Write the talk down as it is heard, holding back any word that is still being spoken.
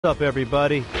What's up,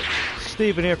 everybody?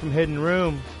 Steven here from Hidden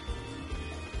Room.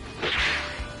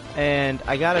 And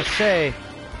I gotta say,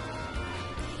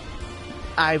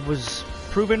 I was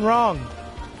proven wrong.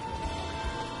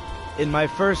 In my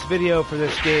first video for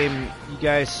this game, you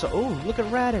guys saw... Oh, look at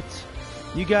Raditz!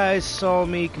 You guys saw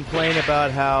me complain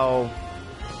about how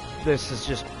this is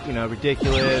just,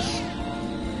 ridiculous.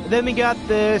 And then we got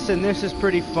this, and this is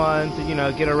pretty fun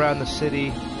to, get around the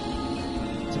city.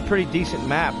 It's a pretty decent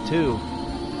map, too.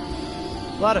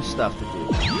 A lot of stuff to do.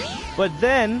 But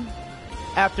then,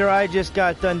 after I just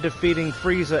got done defeating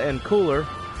Frieza and Cooler,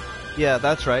 yeah,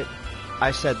 that's right,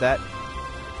 I said that,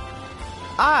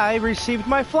 I received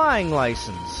my flying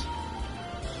license.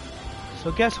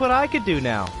 So guess what I could do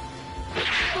now?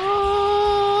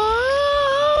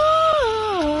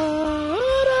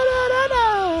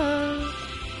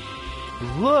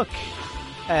 Look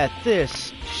at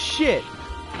this shit.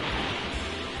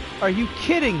 Are you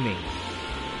kidding me?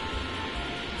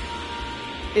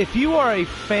 If you are a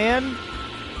fan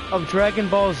of Dragon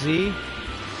Ball Z,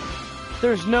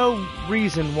 there's no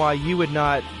reason why you would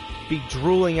not be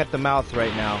drooling at the mouth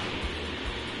right now.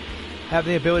 Have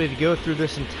the ability to go through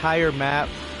this entire map.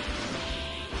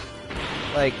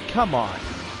 Like, come on.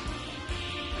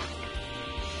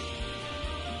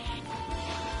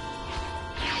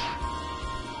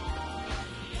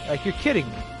 Like, you're kidding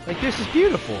me. Like, this is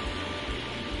beautiful.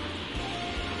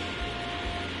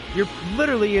 You're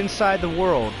literally inside the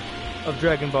world of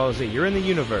Dragon Ball Z. You're in the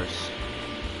universe.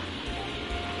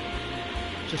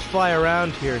 Just fly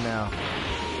around here now.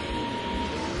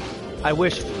 I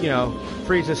wish,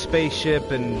 Frieza's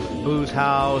spaceship and Boo's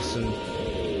house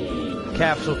and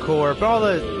Capsule Corp, all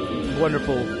the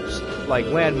wonderful,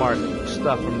 landmark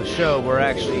stuff from the show were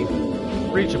actually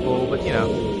reachable, but,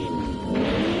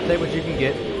 take what you can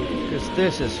get, because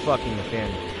this is fucking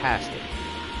fantastic.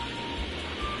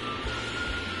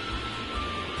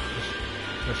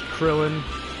 There's Krillin.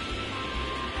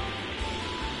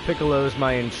 Piccolo's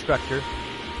my instructor.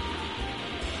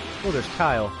 Oh, there's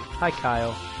Kyle. Hi,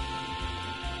 Kyle.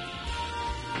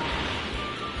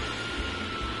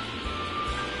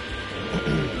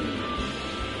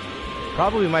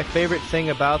 Probably my favorite thing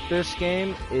about this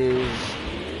game is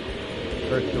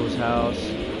Hercule's house.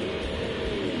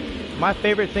 My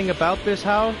favorite thing about this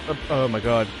house, oh my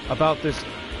god, about this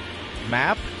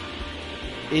map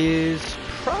is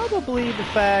probably the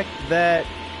fact that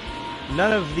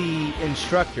none of the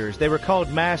instructors, they were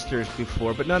called masters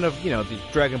before, but none of, the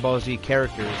Dragon Ball Z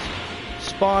characters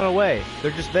spawn away.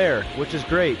 They're just there, which is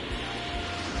great.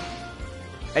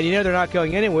 And they're not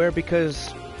going anywhere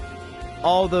because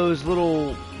all those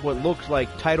little, what looks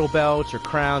like title belts or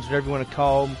crowns, whatever you want to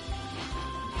call them,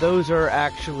 those are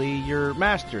actually your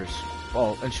masters.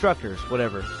 Well, instructors,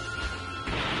 whatever.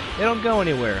 They don't go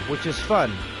anywhere, which is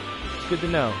fun. It's good to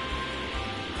know.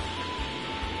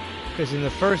 Because in the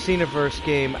first Xenoverse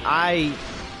game, I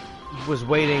was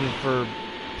waiting for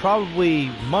probably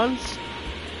months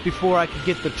before I could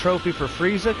get the trophy for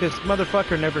Frieza, because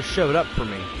motherfucker never showed up for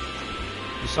me.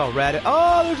 You saw Raditz.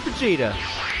 Oh, there's Vegeta.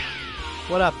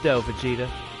 What up, though, Vegeta?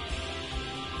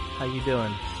 How you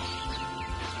doing?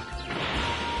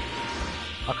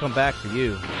 I'll come back for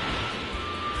you.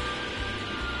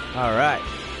 Alright,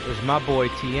 there's my boy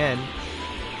Tien.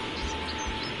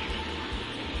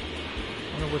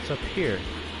 I wonder what's up here.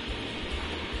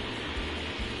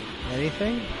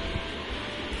 Anything?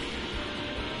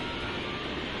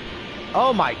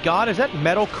 Oh my god, is that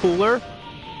Metal Cooler?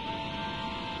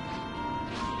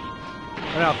 I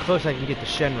don't know how close I can get to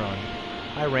Shenron.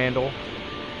 Hi, Randall.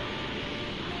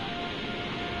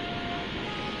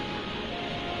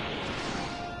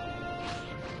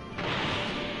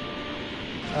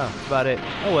 Oh, that's about it.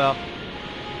 Oh well.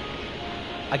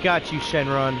 I got you,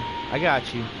 Shenron. I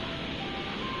got you.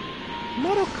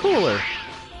 Metal Cooler.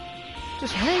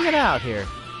 Just hanging out here.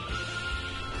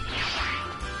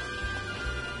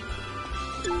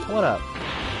 What up?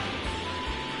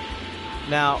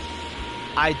 Now,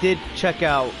 I did check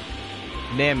out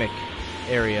Namek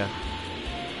area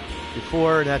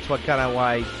before, and that's why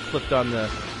I flipped on the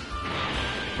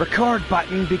record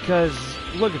button, because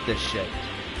look at this shit.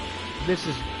 This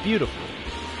is beautiful.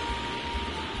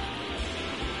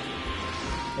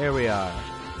 Here we are.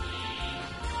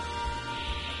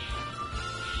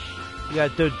 You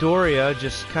got Dodoria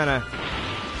just kind of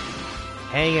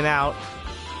hanging out.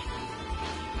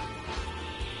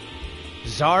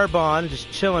 Zarbon just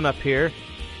chilling up here.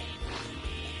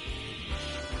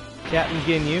 Captain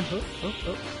Ginyu.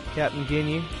 Captain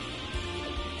Ginyu.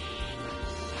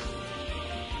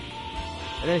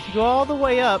 And then if you go all the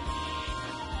way up,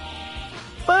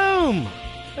 boom!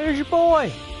 There's your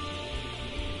boy.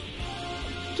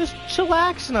 just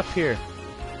chillaxing up here.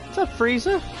 What's up,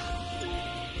 Frieza?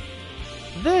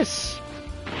 This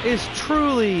is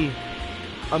truly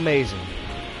amazing.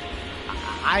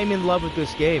 I'm in love with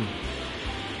this game.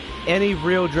 Any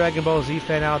real Dragon Ball Z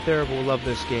fan out there will love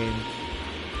this game.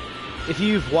 If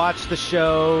you've watched the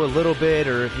show a little bit,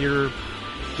 or if you're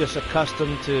just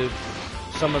accustomed to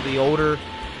some of the older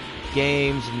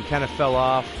games and kind of fell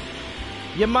off,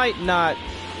 you might not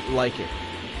like it,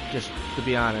 just to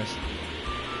be honest.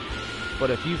 But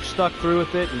if you've stuck through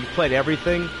with it and you've played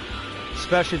everything,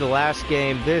 especially the last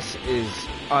game, this is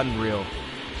unreal.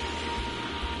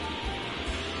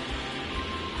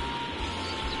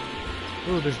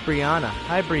 Ooh, there's Brianna.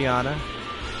 Hi, Brianna.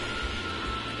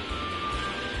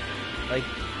 Like,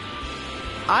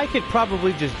 I could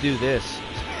probably just do this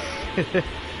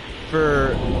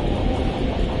for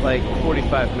like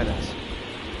 45 minutes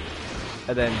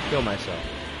and then kill myself.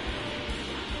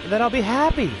 And then I'll be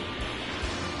happy.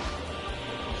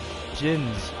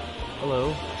 Jins.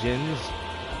 Hello, Jins.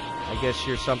 I guess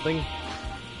you're something.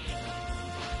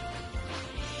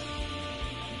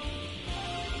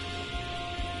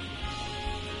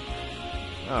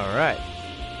 Alright.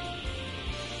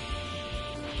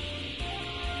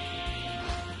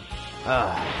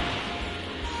 I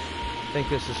think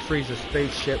this is Frieza's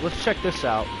spaceship. Let's check this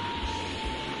out.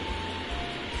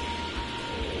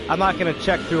 I'm not going to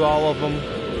check through all of them.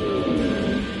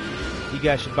 You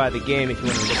guys should buy the game if you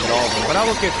want to look at all of them. But I'll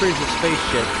look at Frieza's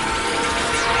spaceship.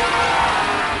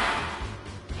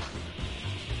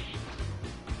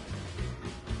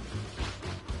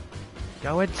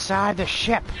 Go inside the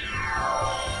ship.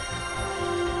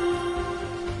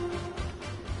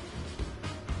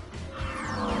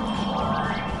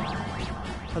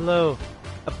 Hello,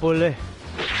 Apollo.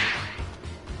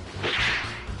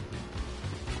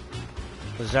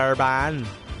 Zarban.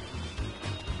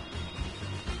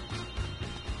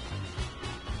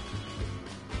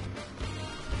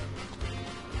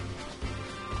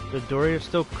 The Doria's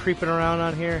still creeping around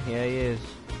on here? Yeah, he is.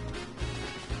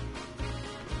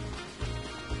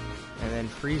 And then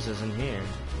Frieza's in here.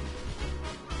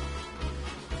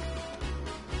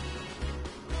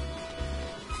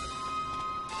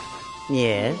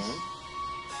 Yes.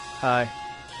 Hi.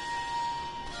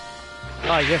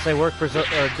 Oh, I guess I work for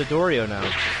Dodorio now.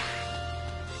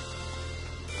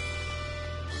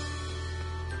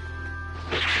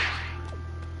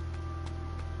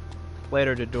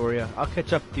 Later, Dodoria. I'll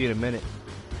catch up with you in a minute.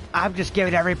 I'm just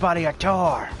giving everybody a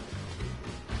tour.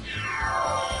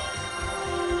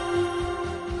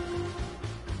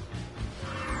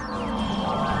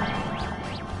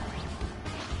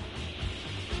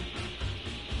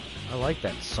 I like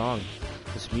that song,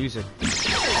 this music.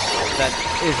 That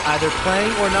is either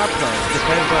playing or not playing.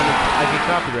 Depends on if I get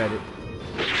copyrighted.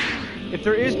 If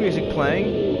there is music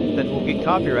playing that will get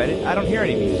copyrighted, I don't hear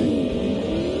any music.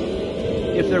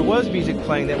 If there was music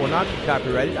playing that will not get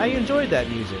copyrighted, I enjoyed that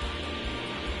music.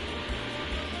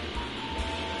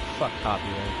 Fuck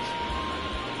copyrights.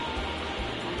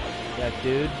 That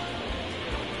dude.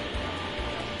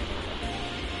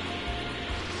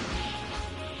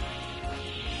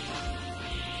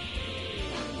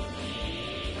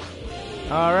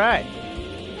 Alright.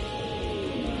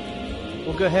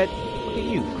 We'll go ahead. Look at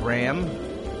you, Graham.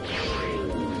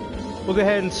 We'll go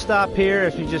ahead and stop here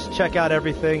if you just check out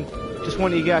everything. Just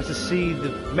wanted you guys to see the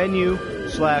menu /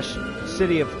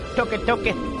 city of Toki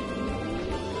Toki.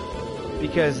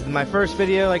 Because my first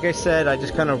video, like I said, I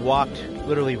just kind of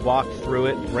literally walked through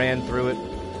it, ran through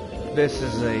it. This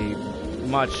is a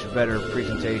much better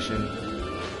presentation.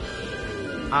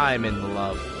 I'm in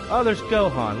love. Oh, there's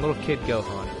Gohan, little kid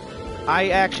Gohan. I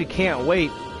actually can't wait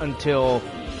until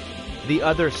the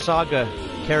other Saga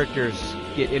characters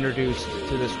get introduced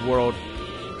to this world.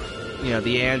 You know,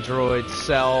 the androids,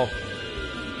 Cell,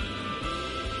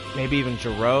 maybe even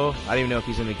Jiro. I don't even know if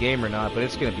he's in the game or not, but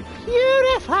it's going to be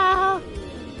beautiful.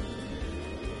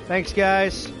 Thanks,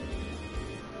 guys.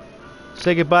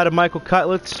 Say goodbye to Michael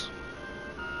Cutlets.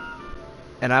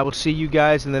 And I will see you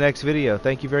guys in the next video.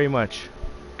 Thank you very much.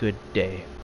 Good day.